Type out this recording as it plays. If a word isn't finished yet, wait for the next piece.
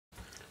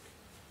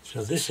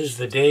So this is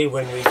the day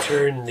when we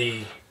turn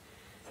the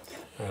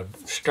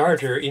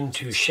starter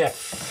into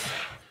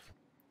chef.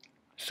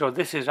 So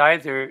this is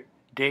either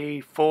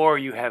day 4,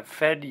 you have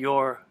fed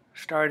your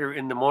starter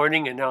in the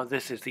morning, and now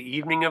this is the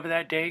evening of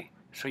that day,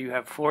 so you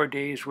have 4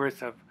 days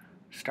worth of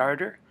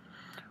starter.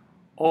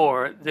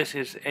 Or this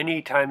is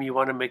any time you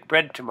want to make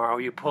bread tomorrow,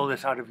 you pull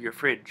this out of your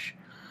fridge.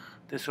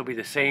 This will be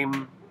the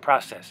same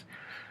process.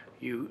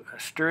 You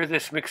stir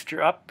this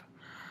mixture up,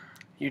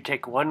 you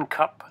take 1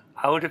 cup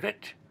out of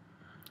it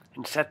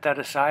and set that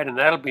aside, and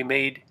that'll be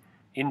made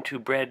into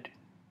bread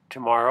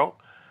tomorrow,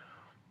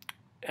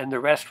 and the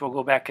rest will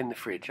go back in the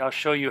fridge. I'll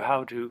show you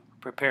how to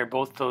prepare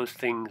both those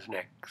things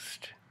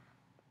next.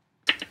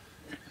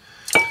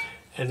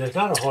 And there's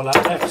not a whole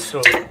lot left,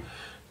 so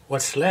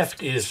what's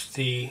left is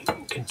the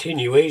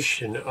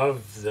continuation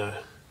of the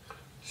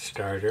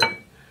starter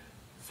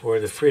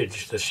for the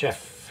fridge, the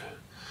chef.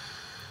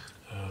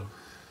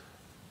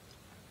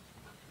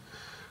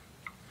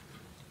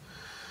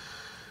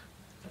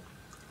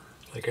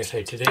 Like I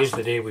say, today's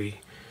the day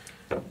we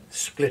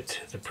split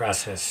the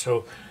process.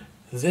 So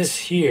this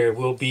here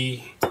will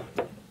be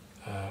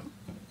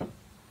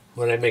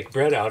what I make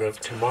bread out of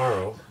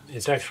tomorrow.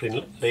 It's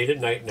actually late at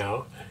night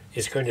now.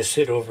 It's going to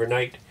sit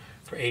overnight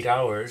for 8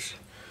 hours.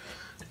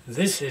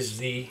 This is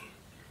the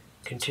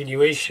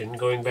continuation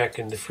going back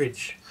in the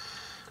fridge.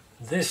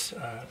 This,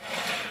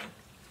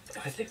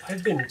 I think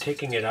I've been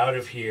taking it out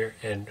of here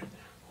and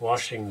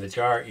washing the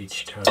jar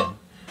each time.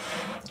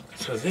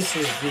 So this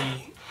is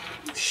the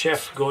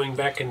chef going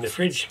back in the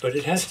fridge, but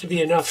it has to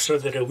be enough so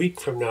that a week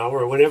from now,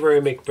 or whenever I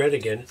make bread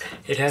again,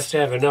 it has to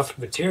have enough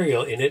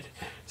material in it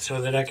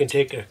so that I can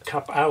take a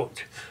cup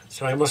out.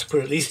 So I must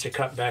put at least a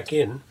cup back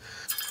in.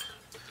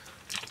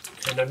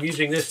 And I'm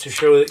using this to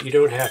show that you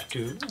don't have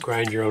to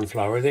grind your own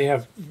flour. They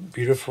have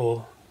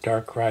beautiful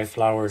dark rye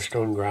flour,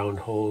 stone ground,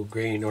 whole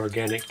grain,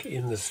 organic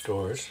in the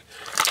stores.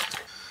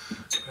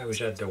 I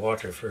always add the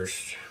water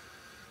first.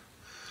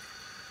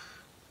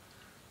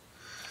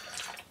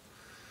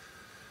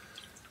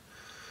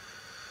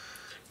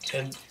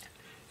 And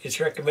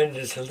it's recommended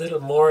it's a little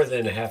more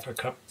than a half a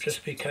cup,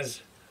 just because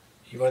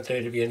you want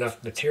there to be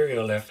enough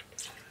material left,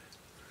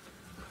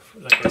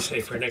 like I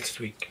say, for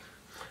next week.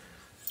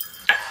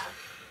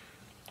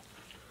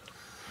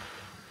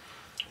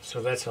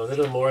 So that's a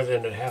little more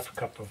than a half a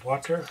cup of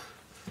water.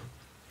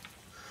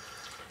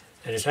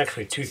 And it's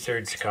actually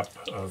 2/3 cup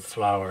of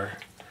flour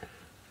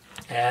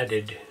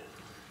added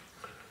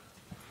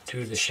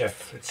to the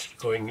chef that's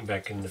going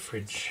back in the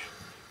fridge.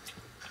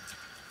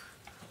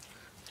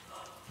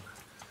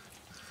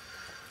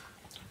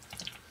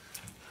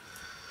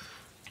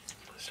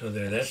 So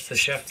there, that's the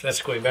chef.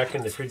 That's going back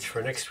in the fridge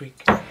for next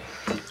week.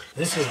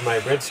 This is my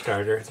bread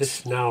starter. This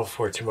is now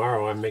for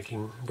tomorrow. I'm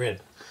making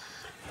bread.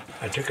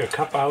 I took a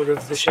cup out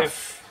of the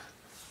chef.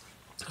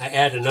 I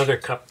add another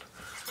cup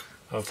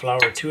of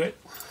flour to it.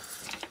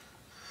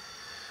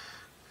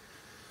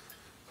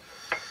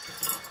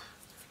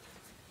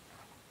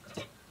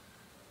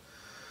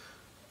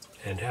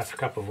 And half a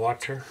cup of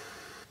water.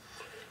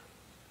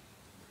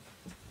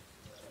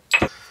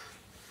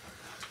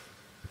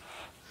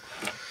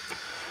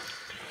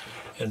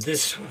 And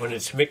this, when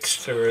it's mixed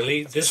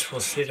thoroughly, this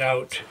will sit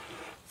out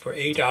for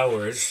 8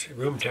 hours,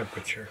 room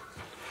temperature.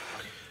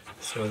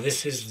 So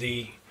this is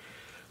the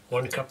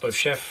 1 cup of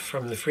chef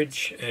from the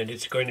fridge, and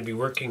it's going to be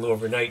working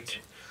overnight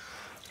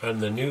on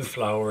the new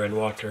flour and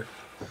water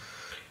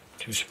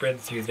to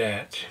spread through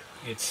that.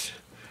 It's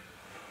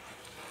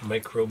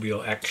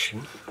microbial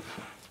action.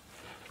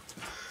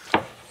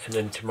 And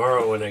then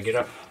tomorrow when I get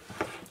up,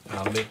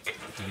 I'll make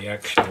the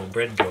actual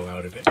bread dough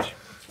out of it.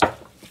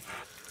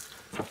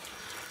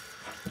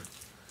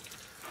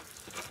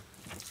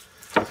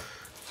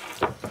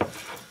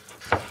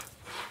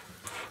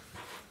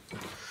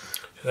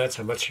 So that's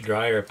a much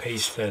drier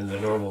paste than the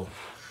normal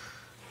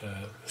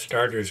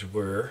starters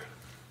were.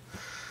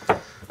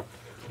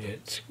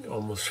 It's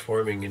almost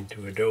forming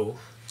into a dough.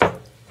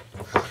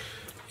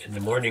 In the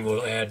morning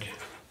we'll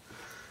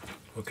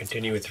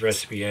continue with the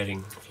recipe,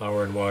 adding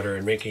flour and water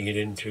and making it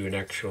into an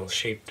actual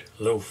shaped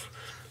loaf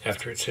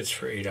after it sits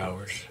for 8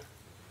 hours.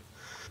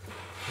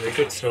 Very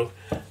good, so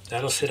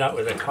that'll sit out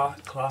with a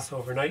cloth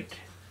overnight,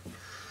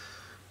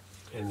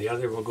 and the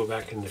other will go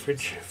back in the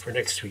fridge for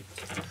next week.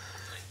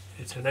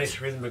 It's a nice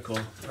rhythmical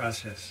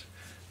process.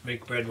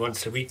 Make bread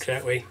once a week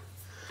that way,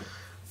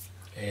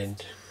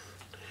 and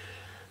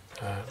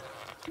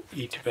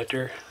eat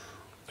better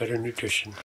nutrition.